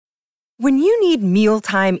When you need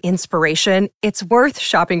mealtime inspiration, it's worth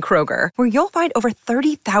shopping Kroger, where you'll find over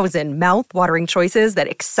 30,000 mouth-watering choices that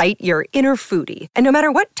excite your inner foodie. And no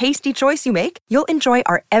matter what tasty choice you make, you'll enjoy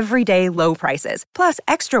our everyday low prices, plus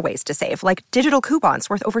extra ways to save, like digital coupons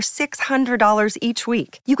worth over $600 each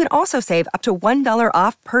week. You can also save up to $1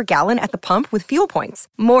 off per gallon at the pump with fuel points.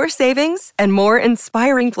 More savings and more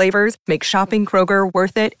inspiring flavors make shopping Kroger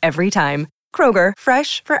worth it every time. Kroger,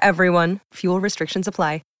 fresh for everyone. Fuel restrictions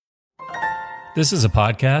apply. This is a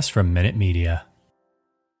podcast from Minute Media.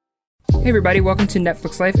 Hey everybody, welcome to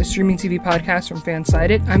Netflix Life, a streaming TV podcast from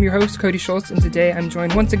Fansided. I'm your host, Cody Schultz, and today I'm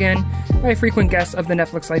joined once again by a frequent guest of the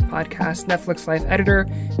Netflix Life podcast, Netflix Life editor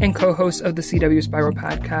and co-host of the CW Spiral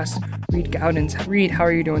podcast, Reed Gowdens. Reed, how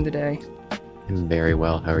are you doing today? I'm very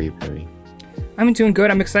well. How are you, Cody? I'm doing good.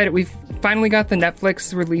 I'm excited. We've finally got the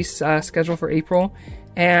Netflix release schedule for April.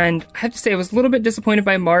 And I have to say, I was a little bit disappointed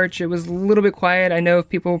by March. It was a little bit quiet. I know if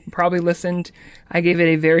people probably listened, I gave it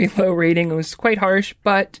a very low rating. It was quite harsh,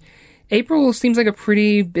 but April seems like a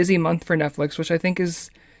pretty busy month for Netflix, which I think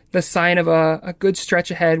is the sign of a good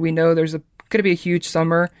stretch ahead. We know there's going to be a huge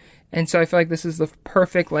summer, and so I feel like this is the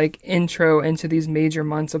perfect intro into these major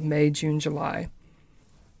months of May, June, July.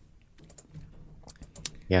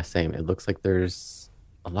 Yeah, same. It looks like there's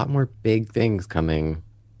a lot more big things coming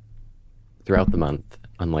throughout the month,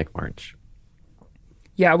 unlike March.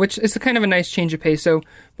 Yeah, which is a kind of a nice change of pace. So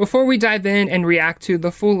before we dive in and react to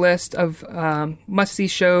the full list of must-see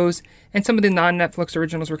shows and some of the non-Netflix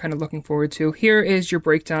originals we're kind of looking forward to, here is your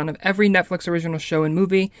breakdown of every Netflix original show and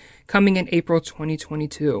movie coming in April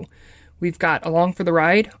 2022. We've got Along for the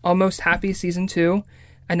Ride, Almost Happy Season 2,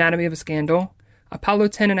 Anatomy of a Scandal, Apollo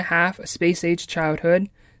 10.5, A Space Age Childhood,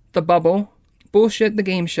 The Bubble, Bullshit the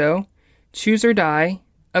Game Show, Choose or Die,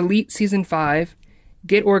 Elite Season 5,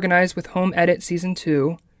 Get Organized with Home Edit Season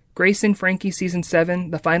 2, Grace and Frankie Season 7,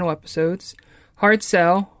 the final episodes, Hard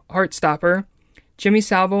Sell, Heartstopper, Jimmy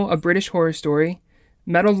Savile, A British Horror Story,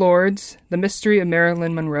 Metal Lords, The Mystery of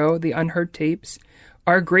Marilyn Monroe, The Unheard Tapes,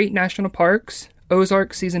 Our Great National Parks,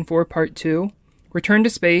 Ozark Season 4 Part 2, Return to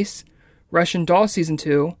Space, Russian Doll Season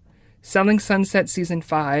 2, Selling Sunset Season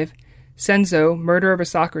 5, Senzo, Murder of a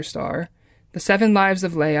Soccer Star, The Seven Lives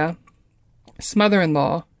of Leia,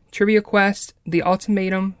 Smother-in-Law, Trivia Quest, The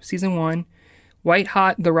Ultimatum, Season 1, White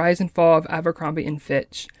Hot, The Rise and Fall of Abercrombie and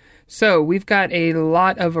Fitch. So we've got a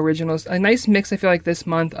lot of originals, a nice mix, I feel like, this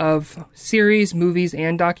month of series, movies,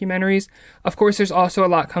 and documentaries. Of course, there's also a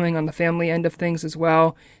lot coming on the family end of things as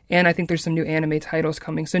well, and I think there's some new anime titles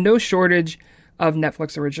coming. So no shortage of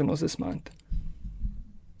Netflix originals this month.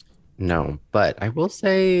 No, but I will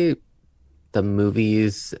say the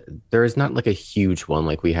movies, there is not a huge one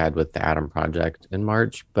like we had with the Adam Project in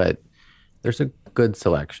March, but there's a good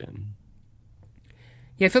selection.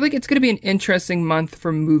 Yeah, I feel like it's going to be an interesting month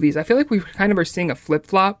for movies. I feel like we kind of are seeing a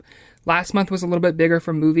flip-flop. Last month was a little bit bigger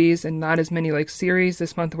for movies and not as many series.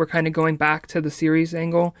 This month we're kind of going back to the series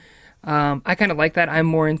angle. I kind of like that. I'm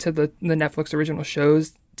more into the Netflix original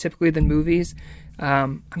shows typically than movies.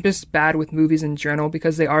 I'm just bad with movies in general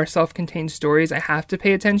because they are self-contained stories. I have to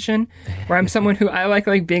pay attention. Where I'm someone who I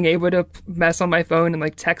like being able to mess on my phone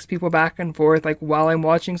and text people back and forth while I'm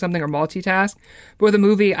watching something or multitask. But with a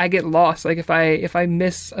movie, I get lost. If I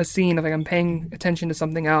miss a scene, if I'm paying attention to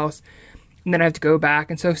something else, and then I have to go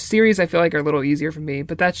back. And so series I feel like are a little easier for me,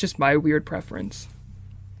 but that's just my weird preference.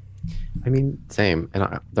 I mean, same.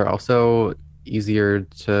 And they're also easier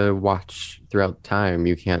to watch throughout time.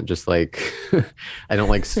 You can't just I don't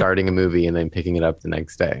like starting a movie and then picking it up the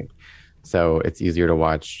next day. So it's easier to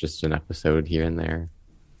watch just an episode here and there.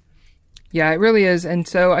 Yeah, it really is. And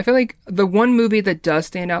so I feel like the one movie that does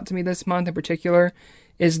stand out to me this month in particular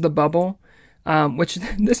is The Bubble, which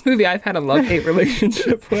this movie I've had a love-hate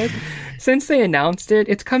relationship with since they announced it.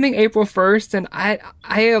 It's coming April 1st, and I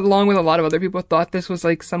along with a lot of other people, thought this was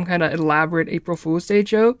some kind of elaborate April Fool's Day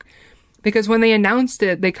joke. Because when they announced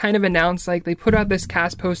it, they kind of announced, they put out this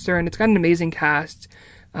cast poster, and it's got an amazing cast.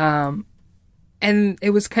 And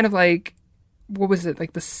it was kind of what was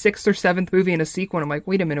it, the sixth or seventh movie in a sequel? I'm like,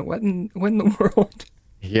 wait a minute, what in the world?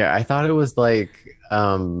 Yeah, I thought it was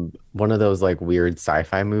one of those weird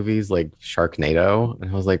sci-fi movies, like Sharknado.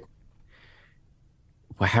 And I was like,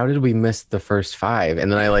 well, how did we miss the first five?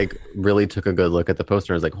 And then I really took a good look at the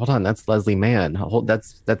poster. I was like, hold on, that's Leslie Mann.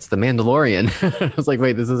 That's the Mandalorian. I was like,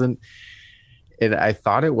 wait, this isn't. And I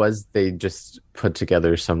thought it was they just put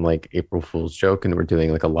together some April Fool's joke and were doing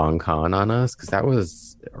a long con on us, because that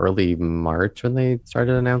was early March when they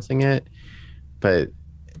started announcing it. But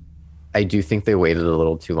I do think they waited a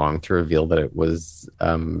little too long to reveal that it was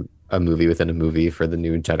a movie within a movie for the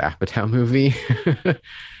new Judd Apatow movie.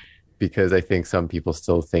 because I think some people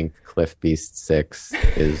still think Cliff Beast 6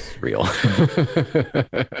 is real.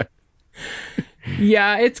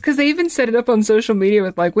 Yeah, it's because they even set it up on social media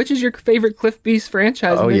with like, which is your favorite Cliff Beast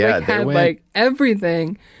franchise? Oh, And they yeah, like they had went- like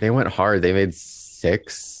everything. They went hard. They made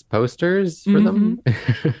 6 posters for them.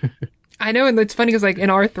 I know, and it's funny because like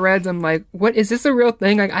in our threads, I'm like, what is this a real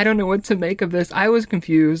thing? Like, I don't know what to make of this. I was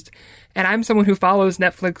confused, and I'm someone who follows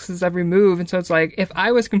Netflix's every move, and so it's like, if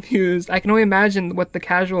I was confused, I can only imagine what the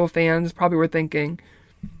casual fans probably were thinking.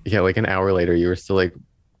 Yeah, like an hour later, you were still like,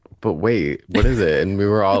 but wait, what is it? And we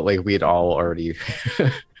were all like, we had all already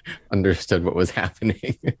understood what was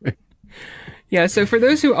happening. Yeah, so for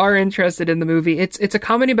those who are interested in the movie, it's a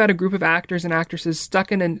comedy about a group of actors and actresses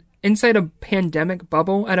stuck inside a pandemic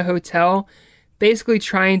bubble at a hotel, basically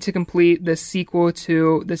trying to complete this sequel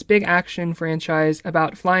to this big action franchise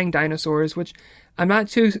about flying dinosaurs, which I'm not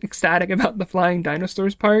too ecstatic about the flying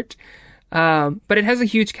dinosaurs part. But it has a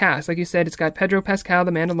huge cast. Like you said, it's got Pedro Pascal,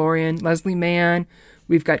 the Mandalorian, Leslie Mann,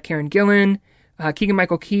 we've got Karen Gillan,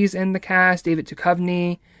 Keegan-Michael Key's in the cast, David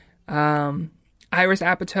Duchovny, Iris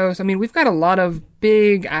Apatow. I mean, we've got a lot of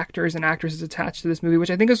big actors and actresses attached to this movie, which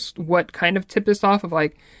I think is what kind of tipped us off of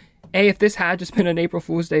like, hey, if this had just been an April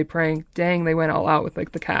Fool's Day prank, dang, they went all out with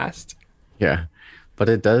like the cast. Yeah, but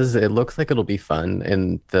it looks like it'll be fun.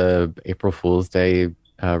 And the April Fool's Day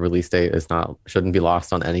release date shouldn't be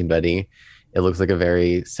lost on anybody. It looks like a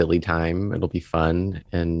very silly time. It'll be fun.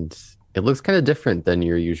 And it looks kind of different than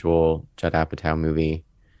your usual Judd Apatow movie.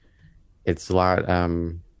 It's a lot,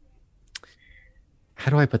 how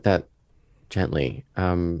do I put that gently?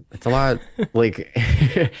 It's a lot like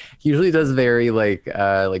he usually does very like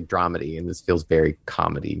dramedy, and this feels very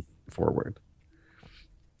comedy forward.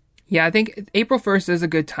 Yeah, I think April 1st is a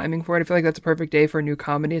good timing for it. I feel like that's a perfect day for a new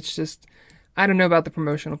comedy. It's just, I don't know about the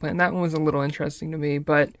promotional plan. That one was a little interesting to me,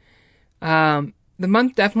 but the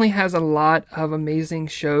month definitely has a lot of amazing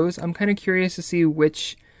shows. I'm kind of curious to see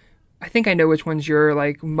I think I know which ones your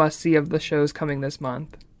like must see of the shows coming this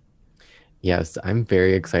month. Yes, I'm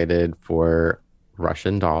very excited for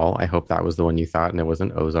Russian Doll. I hope that was the one you thought and it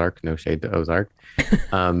wasn't Ozark. No shade to Ozark.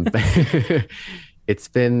 It's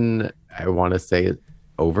been, I want to say,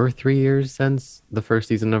 over 3 years since the first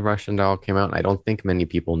season of Russian Doll came out. And I don't think many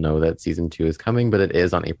people know that season 2 is coming, but it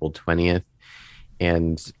is on April 20th.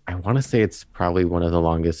 And I want to say it's probably one of the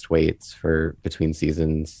longest waits for between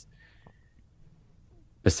seasons,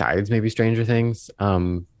 besides maybe Stranger Things.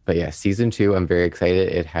 But yeah, season 2, I'm very excited.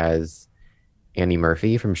 It has Annie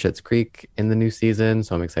Murphy from Schitt's Creek in the new season,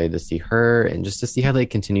 so I'm excited to see her and just to see how they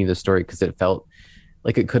continue the story, because it felt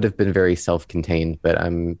like it could have been very self-contained, but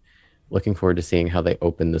I'm looking forward to seeing how they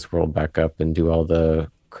open this world back up and do all the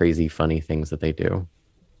crazy funny things that they do.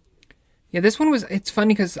 Yeah, this one it's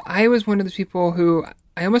funny because I was one of those people who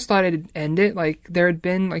I almost thought it'd end it. Like there had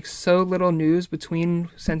been like so little news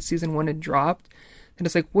since season 1 had dropped. And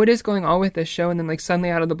it's like, what is going on with this show? And then like suddenly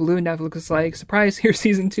out of the blue, Netflix is like, surprise, here's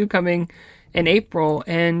season 2 coming in April.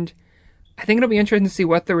 And I think it'll be interesting to see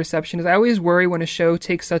what the reception is. I always worry when a show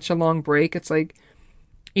takes such a long break. It's like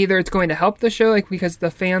either it's going to help the show, like because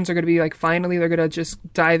the fans are going to be like, finally, they're going to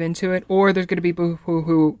just dive into it, or there's going to be people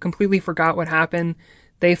who completely forgot what happened.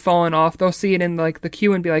 They've fallen off. They'll see it in like the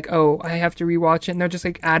queue and be like, oh, I have to rewatch it. And they'll just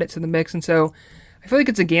like add it to the mix. And so I feel like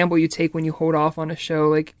it's a gamble you take when you hold off on a show.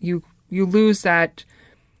 Like you lose that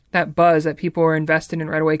buzz that people are invested in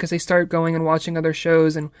right away because they start going and watching other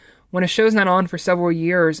shows. And when a show's not on for several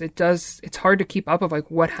years, it's hard to keep up of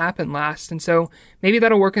like what happened last. And so maybe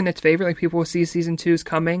that'll work in its favor. Like people will see season 2's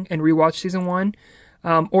coming and rewatch season 1.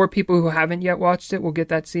 Or people who haven't yet watched it will get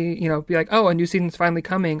that be like, oh, a new season's finally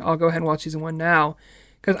coming. I'll go ahead and watch season 1 now.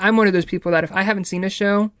 Because I'm one of those people that if I haven't seen a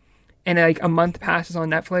show and like a month passes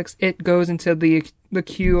on Netflix, it goes into the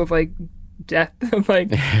queue of like death. Like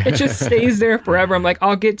it just stays there forever. I'm like,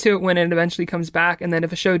 I'll get to it when it eventually comes back. And then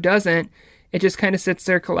if a show doesn't, it just kind of sits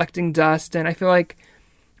there collecting dust. And I feel like,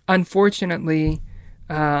 unfortunately,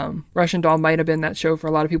 Russian Doll might have been that show for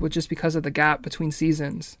a lot of people just because of the gap between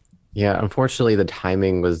seasons. Yeah, unfortunately, the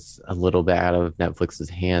timing was a little bit out of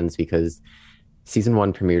Netflix's hands because season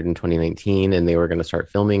 1 premiered in 2019 and they were going to start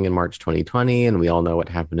filming in March 2020. And we all know what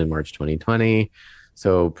happened in March 2020.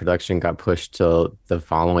 So production got pushed till the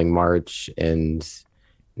following March. And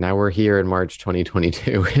now we're here in March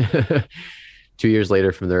 2022, 2 years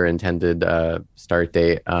later from their intended start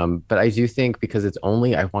date. But I do think because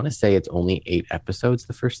I want to say it's only 8 episodes,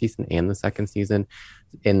 the first season and the second season.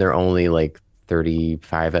 And they're only like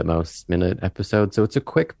 35 at most minute episodes. So it's a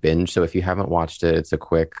quick binge. So if you haven't watched it, it's a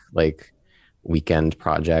quick like weekend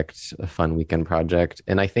project, a fun weekend project.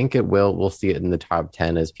 And I think we'll see it in the top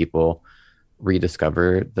 10 as people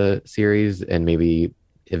rediscover the series and maybe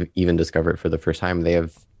even discover it for the first time. They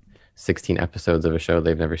have 16 episodes of a show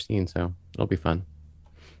they've never seen, so it'll be fun.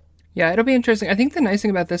 Yeah, it'll be interesting. I think the nice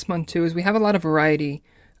thing about this month too is we have a lot of variety,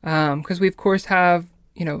 because we of course have,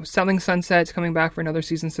 Selling Sunset's coming back for another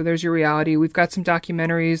season, so there's your reality. We've got some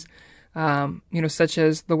documentaries, such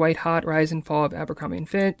as The White Hot Rise and Fall of Abercrombie and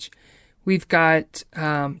Fitch. We've got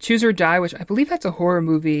Choose or Die, which I believe that's a horror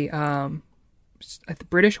movie, a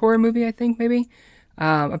British horror movie, I think maybe,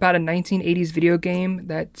 about a 1980s video game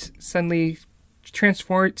that suddenly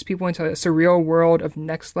transports people into a surreal world of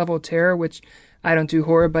next level terror, which I don't do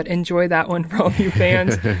horror, but enjoy that one for all of you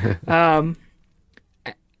fans.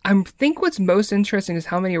 I think what's most interesting is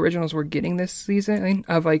how many originals we're getting this season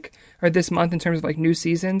or this month in terms of like new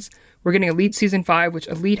seasons. We're getting Elite season 5, which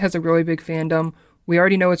Elite has a really big fandom. We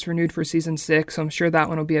already know it's renewed for season 6, so I'm sure that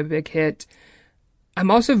one will be a big hit. I'm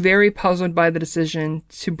also very puzzled by the decision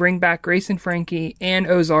to bring back Grace and Frankie and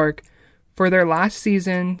Ozark for their last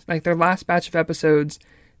season, like their last batch of episodes,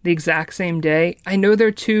 the exact same day. I know they're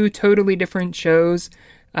two totally different shows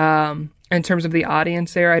in terms of the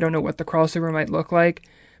audience there. I don't know what the crossover might look like,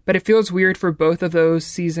 but it feels weird for both of those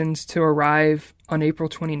seasons to arrive on April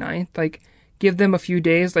 29th. Like, give them a few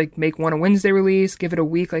days, like make one a Wednesday release, give it a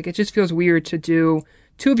week. Like, it just feels weird to do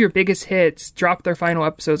two of your biggest hits, drop their final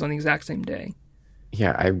episodes on the exact same day.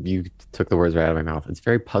 Yeah, you took the words right out of my mouth. It's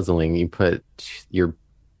very puzzling. You put your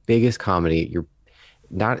biggest comedy,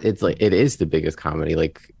 it is the biggest comedy.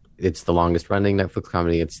 Like, it's the longest running Netflix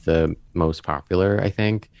comedy. It's the most popular, I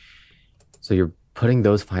think. So you're putting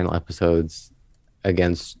those final episodes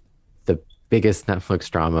against the biggest Netflix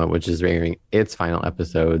drama, which is airing its final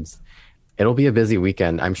episodes. It'll be a busy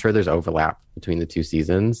weekend. I'm sure there's overlap between the two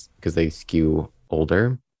seasons because they skew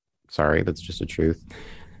older. Sorry, that's just the truth.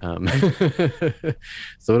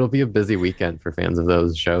 So it'll be a busy weekend for fans of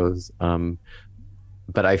those shows.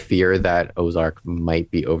 But I fear that Ozark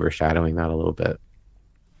might be overshadowing that a little bit.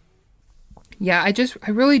 Yeah,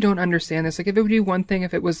 I really don't understand this. Like, if it would be one thing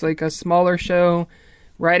if it was like a smaller show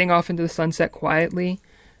riding off into the sunset quietly.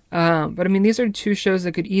 But I mean, these are two shows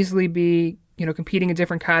that could easily be, competing in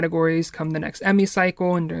different categories come the next Emmy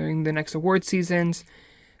cycle and during the next award seasons.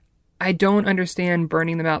 I don't understand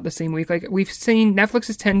burning them out the same week. Like, we've seen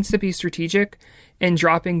Netflix tends to be strategic in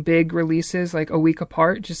dropping big releases like a week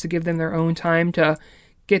apart just to give them their own time to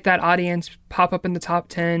get that audience pop up in the top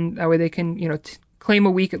 10. That way they can, claim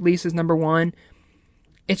a week at least as number one.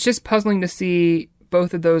 It's just puzzling to see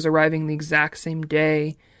both of those arriving the exact same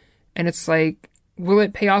day. And it's like, will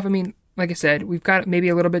it pay off? I mean, like I said, we've got maybe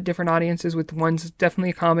a little bit different audiences with one's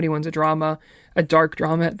definitely a comedy, one's a drama, a dark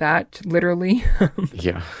drama at that, literally.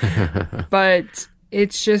 Yeah. But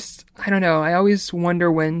it's just, I don't know. I always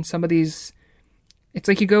wonder when some of these, it's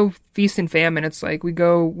like you go feast and famine. It's like we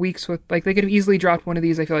go weeks with, like, they could have easily dropped one of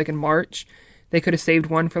these, I feel like, in March. They could have saved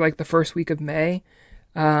one for like the first week of May.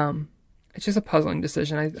 It's just a puzzling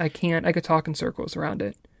decision. I could talk in circles around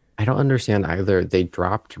it. I don't understand either. They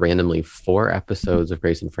dropped randomly 4 episodes of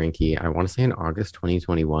Grace and Frankie. I want to say in August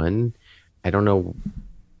 2021. I don't know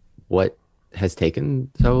what has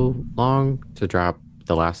taken so long to drop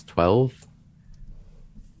the last 12.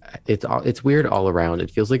 It's weird all around.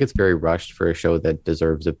 It feels like it's very rushed for a show that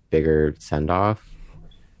deserves a bigger send-off.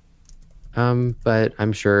 But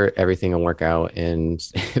I'm sure everything will work out and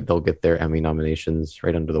they'll get their Emmy nominations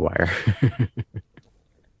right under the wire.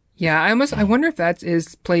 Yeah, I wonder if that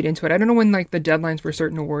is played into it. I don't know when like the deadlines for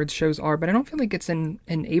certain awards shows are, but I don't feel like it's in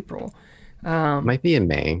April. Might be in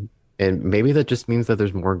May. And maybe that just means that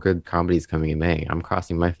there's more good comedies coming in May. I'm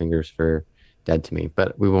crossing my fingers for Dead to Me,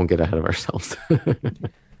 but we won't get ahead of ourselves.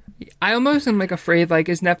 I almost am like afraid, like,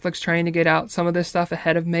 is Netflix trying to get out some of this stuff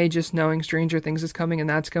ahead of May, just knowing Stranger Things is coming and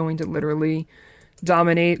that's going to literally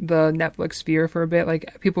dominate the Netflix sphere for a bit?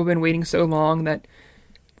 Like, people have been waiting so long that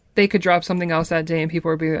they could drop something else that day and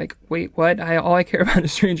people would be like, wait, what? All I care about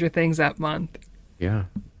is Stranger Things that month. Yeah.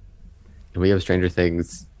 And we have Stranger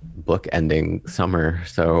Things book ending summer,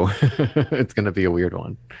 so it's going to be a weird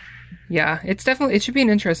one. Yeah, it should be an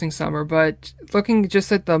interesting summer, but looking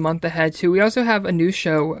just at the month ahead too, we also have a new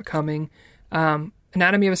show coming,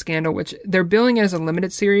 Anatomy of a Scandal, which they're billing as a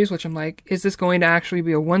limited series, which I'm like, is this going to actually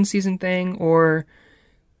be a 1-season thing? Or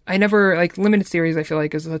limited series I feel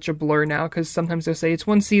like is such a blur now, because sometimes they'll say it's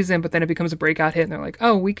 1 season, but then it becomes a breakout hit and they're like,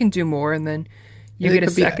 oh, we can do more, and then you get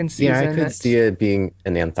a second season. Yeah, I could see it being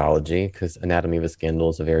an anthology, because Anatomy of a Scandal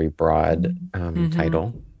is a very broad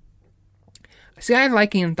title. See, I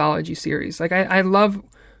like an anthology series. Like, I love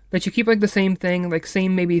that you keep like the same thing, like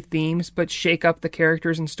same maybe themes, but shake up the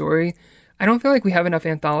characters and story. I don't feel like we have enough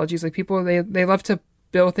anthologies. Like, people, they love to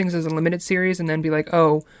build things as a limited series and then be like,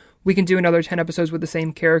 oh, we can do another 10 episodes with the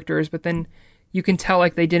same characters, but then you can tell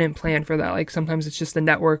like they didn't plan for that. Like sometimes it's just the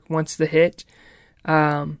network wants the hit.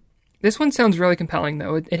 This one sounds really compelling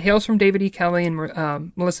though. It hails from David E. Kelley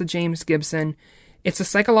and Melissa James Gibson. It's a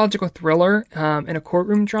psychological thriller and a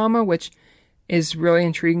courtroom drama, which is really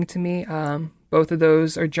intriguing to me. Both of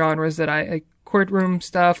those are genres that I like: courtroom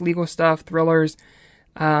stuff, legal stuff, thrillers.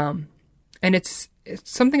 And it's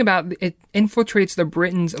something about it infiltrates the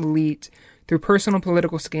Britain's elite through personal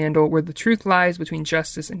political scandal where the truth lies between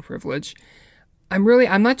justice and privilege.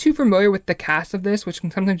 I'm not too familiar with the cast of this, which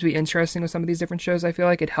can sometimes be interesting with some of these different shows. I feel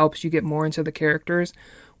like it helps you get more into the characters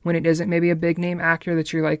when it isn't maybe a big name actor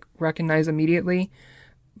that you like recognize immediately.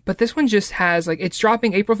 But this one just has like, it's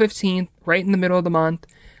dropping April 15th, right in the middle of the month.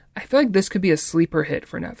 I feel like this could be a sleeper hit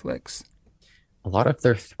for Netflix. A lot of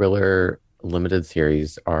their thriller limited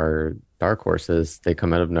series are dark horses. They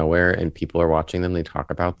come out of nowhere and people are watching them. They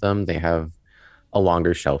talk about them. They have a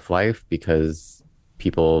longer shelf life because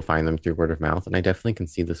people find them through word of mouth. And I definitely can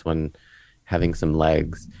see this one having some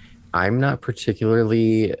legs. I'm not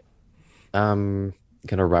particularly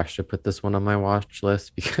gonna rush to put this one on my watch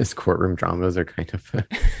list because courtroom dramas are kind of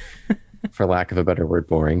for lack of a better word,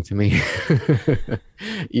 boring to me.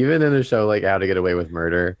 Even in a show like How to Get Away with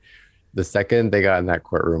Murder, the second they got in that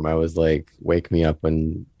courtroom, I was like, wake me up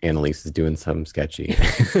when Annalise is doing something sketchy.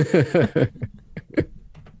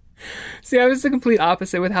 See, I was the complete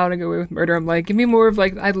opposite with How to Get Away with Murder. I'm like, give me more of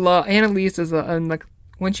like, I love Annalise and like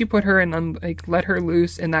once you put her in, like let her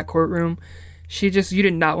loose in that courtroom, you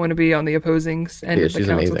did not want to be on the opposing end of the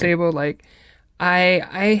counsel amazing. table. Like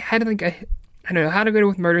I had like, I don't know, How to Get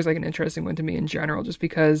Away with Murder is like an interesting one to me in general, just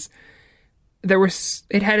because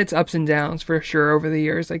it had its ups and downs for sure over the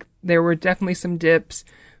years. Like there were definitely some dips,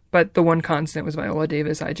 but the one constant was Viola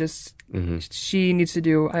Davis. She needs to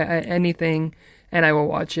do anything and I will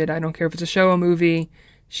watch it. I don't care if it's a show, a movie.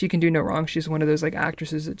 She can do no wrong. She's one of those like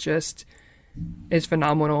actresses that just is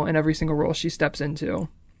phenomenal in every single role she steps into.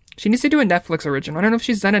 She needs to do a Netflix original. I don't know if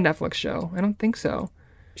she's done a Netflix show. I don't think so.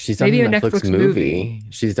 She's done Maybe a Netflix movie.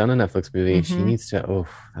 She's done a Netflix movie. Mm-hmm. She needs to,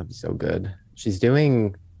 that'd be so good. She's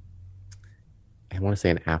doing, I want to say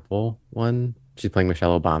an Apple one. She's playing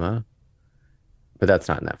Michelle Obama. But that's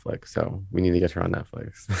not Netflix, so we need to get her on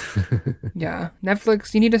Netflix. Yeah,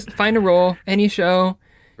 Netflix, you need to find a role, any show.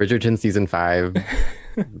 Bridgerton season 5.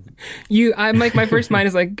 I'm like, my first mind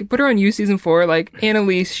is like, put her on You season 4, like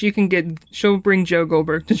Annalise, she'll bring Joe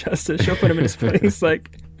Goldberg to justice. She'll put him in his place,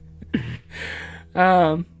 like,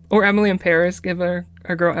 or Emily in Paris, give our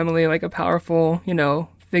girl Emily like a powerful,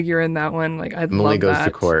 figure in that one. Like, I'd Emily love goes that.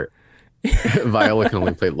 to court. Viola can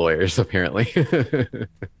only play lawyers, apparently.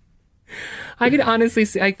 I could honestly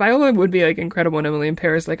see, like, Viola would be like incredible in Emily in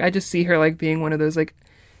Paris. Like, I just see her like being one of those like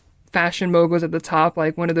fashion moguls at the top,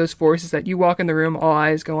 like one of those forces that you walk in the room, all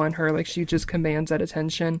eyes go on her. Like, she just commands that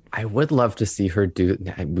attention. I would love to see her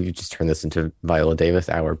we just turned this into Viola Davis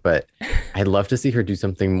hour, but I'd love to see her do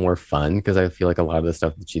something more fun because I feel like a lot of the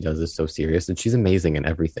stuff that she does is so serious and she's amazing in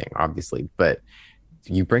everything, obviously. But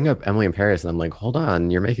you bring up Emily in Paris and I'm like, hold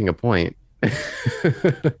on, you're making a point.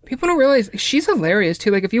 People don't realize she's hilarious too.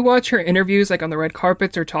 Like, if you watch her interviews, like on the red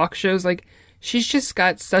carpets or talk shows, like she's just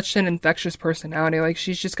got such an infectious personality. Like,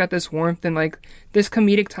 she's just got this warmth and like this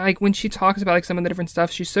comedic like when she talks about like some of the different stuff,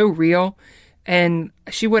 she's so real. And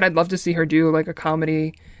I'd love to see her do like a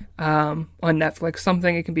comedy on Netflix,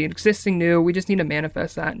 something. It can be existing new. We just need to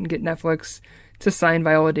manifest that and get Netflix to sign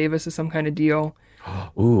Viola Davis to some kind of deal.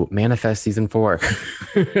 Ooh, Manifest season 4.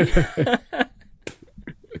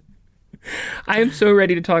 I am so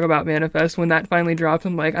ready to talk about Manifest when that finally drops.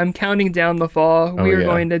 I'm counting down the fall. We are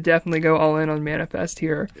going to definitely go all in on Manifest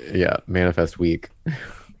here. Yeah, Manifest week.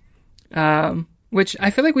 Which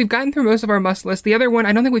I feel like we've gotten through most of our must list. The other one,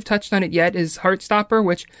 I don't think we've touched on it yet, is Heartstopper,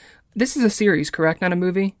 which this is a series, correct? Not a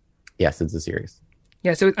movie? Yes, it's a series.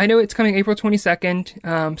 Yeah, so I know it's coming April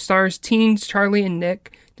 22nd. Stars teens Charlie and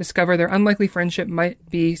Nick discover their unlikely friendship might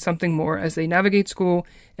be something more as they navigate school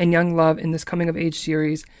and young love in this coming-of-age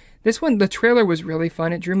series. This one, the trailer was really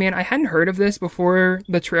fun. It drew me in. I hadn't heard of this before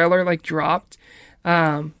the trailer dropped.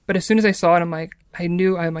 But as soon as I saw it, I'm like,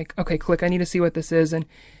 okay, click. I need to see what this is. And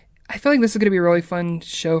I feel like this is going to be a really fun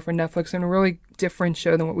show for Netflix and a really different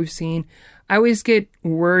show than what we've seen. I always get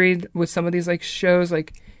worried with some of these shows,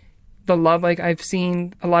 like the love. Like, I've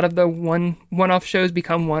seen a lot of the one-off shows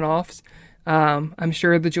become one-offs. I'm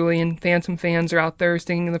sure the Julian Phantom fans are out there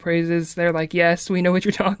singing the praises. They're like, yes, we know what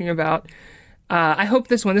you're talking about. I hope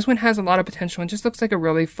this one has a lot of potential and just looks like a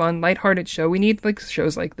really fun, lighthearted show. We need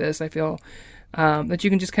shows like this, I feel, that you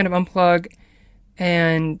can just kind of unplug.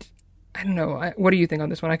 And I don't know. What do you think on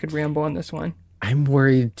this one? I could ramble on this one. I'm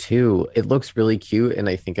worried too. It looks really cute and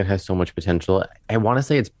I think it has so much potential. I want to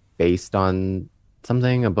say it's based on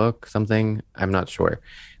something, a book, something. I'm not sure.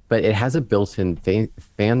 But it has a built-in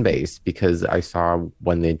fan base because I saw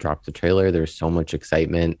when they dropped the trailer, there's so much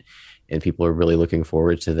excitement and people are really looking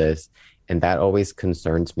forward to this. And that always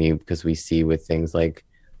concerns me because we see with things like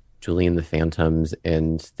Julie and the Phantoms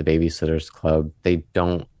and the Babysitter's Club, they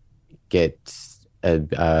don't get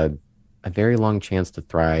a very long chance to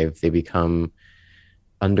thrive. They become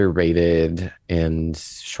underrated and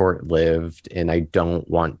short-lived, and I don't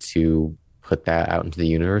want to put that out into the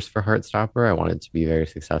universe for Heartstopper. I want it to be very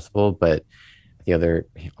successful, but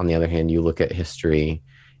on the other hand, you look at history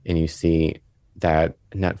and you see that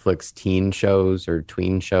Netflix teen shows or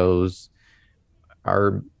tween shows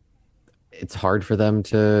it's hard for them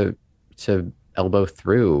to elbow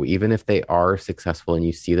through, even if they are successful and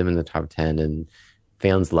you see them in the top 10 and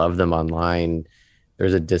fans love them online.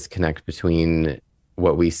 There's a disconnect between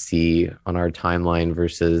what we see on our timeline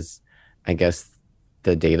versus, I guess,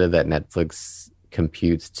 the data that Netflix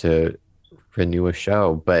computes to renew a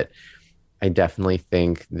show. But I definitely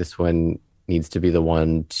think this one needs to be the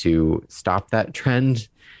one to stop that trend.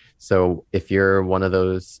 So if you're one of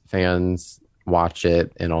those fans, watch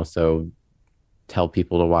it and also tell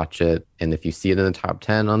people to watch it. And if you see it in the top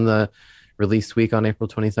 10 on the release week on April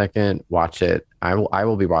 22nd, watch it. I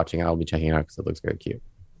will be watching it. I'll be checking it out because it looks very cute.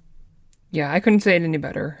 Yeah, I couldn't say it any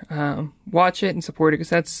better. Watch it and support it because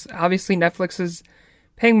that's obviously Netflix is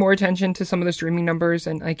paying more attention to some of the streaming numbers.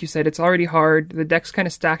 And like you said, it's already hard. The deck's kind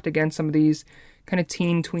of stacked against some of these kind of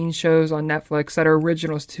teen tween shows on Netflix that are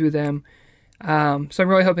originals to them. So I'm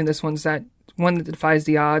really hoping this one's that one that defies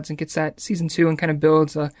the odds and gets that season 2 and kind of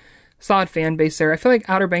builds a solid fan base there. I feel like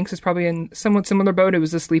Outer Banks is probably in somewhat similar boat. It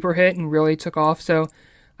was a sleeper hit and really took off. So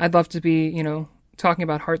I'd love to be, talking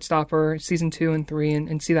about Heartstopper season 2 and 3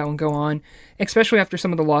 and see that one go on, especially after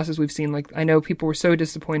some of the losses we've seen. Like, I know people were so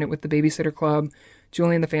disappointed with the Babysitter Club.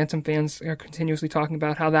 Julie and the Phantom fans are continuously talking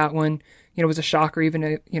about how that one, was a shocker,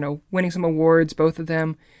 even, winning some awards, both of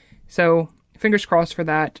them. So fingers crossed for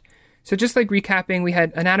that. So just like recapping, we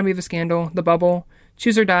had Anatomy of a Scandal, The Bubble,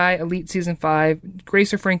 Choose or Die, Elite Season 5,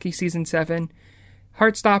 Grace or Frankie Season 7,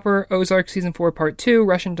 Heartstopper, Ozark Season 4 Part 2,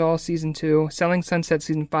 Russian Doll Season 2, Selling Sunset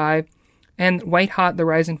Season 5, and White Hot, The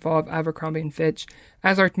Rise and Fall of Abercrombie & Fitch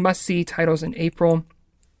as our must-see titles in April.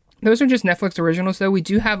 Those are just Netflix originals, though. We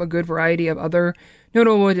do have a good variety of other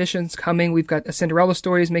notable additions coming. We've got A Cinderella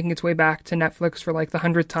Story is making its way back to Netflix for like the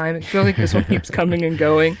 100th time. I feel like this one keeps coming and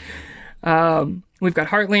going. We've got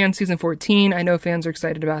Heartland Season 14. I know fans are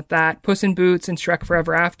excited about that. Puss in Boots and Shrek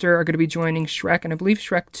Forever After are going to be joining Shrek, and I believe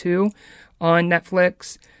Shrek 2 on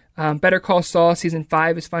Netflix. Better Call Saul Season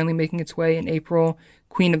 5 is finally making its way in April.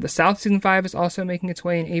 Queen of the South Season 5 is also making its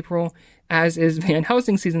way in April, as is Van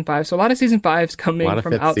Helsing Season 5. So a lot of Season 5s coming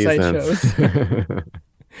from outside shows.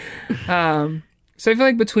 So I feel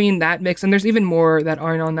like between that mix, and there's even more that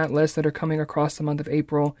aren't on that list that are coming across the month of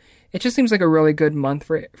April, it just seems like a really good month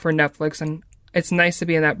for Netflix, and it's nice to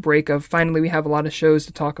be in that break of finally we have a lot of shows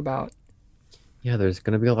to talk about. Yeah, there's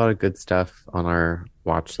going to be a lot of good stuff on our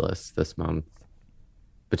watch list this month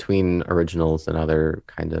between originals and other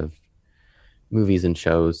kind of movies and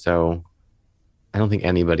shows. So I don't think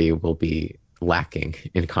anybody will be lacking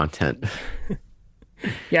in content.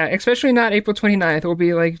 Yeah, especially not April 29th. We'll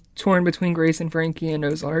be like torn between Grace and Frankie and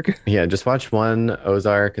Ozark. Yeah, just watch one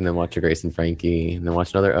Ozark and then watch a Grace and Frankie and then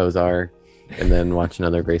watch another Ozark and then watch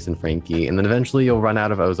another Grace and Frankie. And then eventually you'll run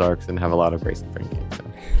out of Ozarks and have a lot of Grace and Frankie. So.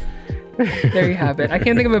 There you have it. I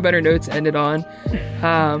can't think of a better note to end it on.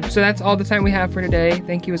 So that's all the time we have for today.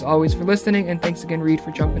 Thank you as always for listening. And thanks again, Reed,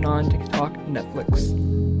 for jumping on to talk Netflix.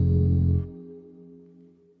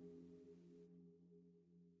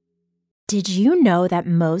 Did you know that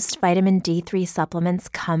most vitamin D3 supplements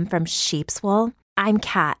come from sheep's wool? I'm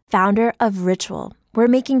Kat, founder of Ritual. We're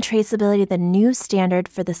making traceability the new standard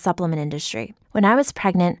for the supplement industry. When I was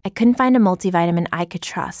pregnant, I couldn't find a multivitamin I could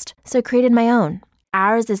trust, so I created my own.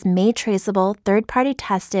 Ours is made traceable, third-party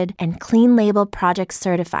tested, and clean label project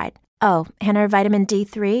certified. Oh, and our vitamin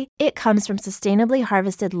D3? It comes from sustainably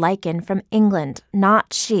harvested lichen from England,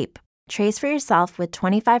 not sheep. Trace for yourself with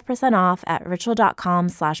 25% off at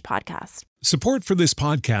ritual.com/podcast. Support for this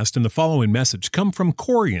podcast and the following message come from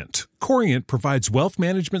Corient. Corient provides wealth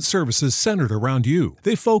management services centered around you.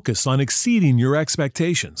 They focus on exceeding your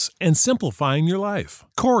expectations and simplifying your life.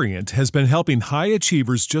 Corient has been helping high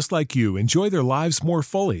achievers just like you enjoy their lives more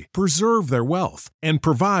fully, preserve their wealth, and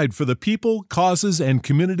provide for the people, causes, and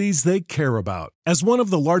communities they care about. As one of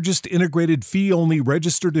the largest integrated fee-only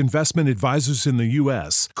registered investment advisors in the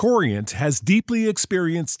U.S., Corient has deeply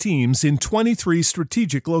experienced teams in 23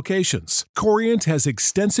 strategic locations. Corient has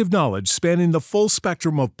extensive knowledge spanning the full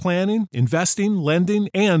spectrum of planning planning, investing, lending,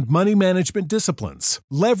 and money management disciplines.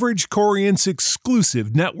 Leverage Corient's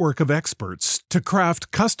exclusive network of experts to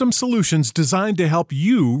craft custom solutions designed to help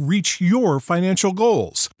you reach your financial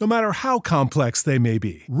goals, no matter how complex they may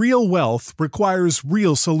be. Real wealth requires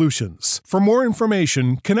real solutions. For more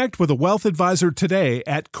information, connect with a wealth advisor today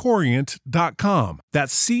at Corient.com.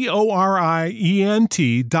 That's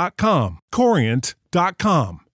Corient.com. Corient.com.